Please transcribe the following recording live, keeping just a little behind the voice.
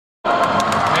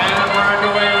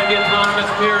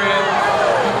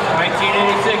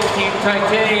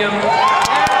Titanium.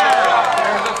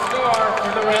 There's a score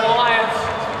for the Red Alliance.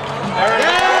 There it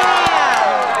is.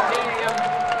 Titanium.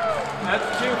 That's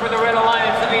 2 for the Red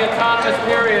Alliance in the autonomous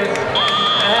period.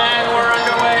 And we're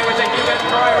underway with the human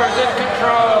drivers in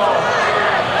control.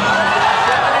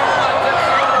 71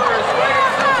 Tipsters,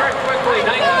 riding so very quickly.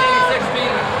 1986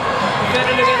 being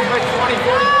defended against by 2041.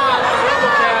 The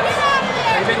Robocats.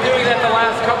 They've been doing that the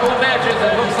last couple of matches.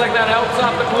 It looks like that helps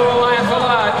out the Blue Alliance a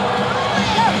lot.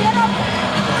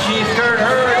 Chief Kurt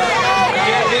Hurd,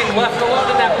 again being left alone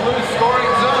in that blue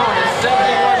scoring zone as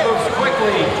 71 moves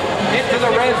quickly into the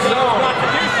red zone.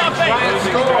 Try and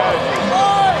score.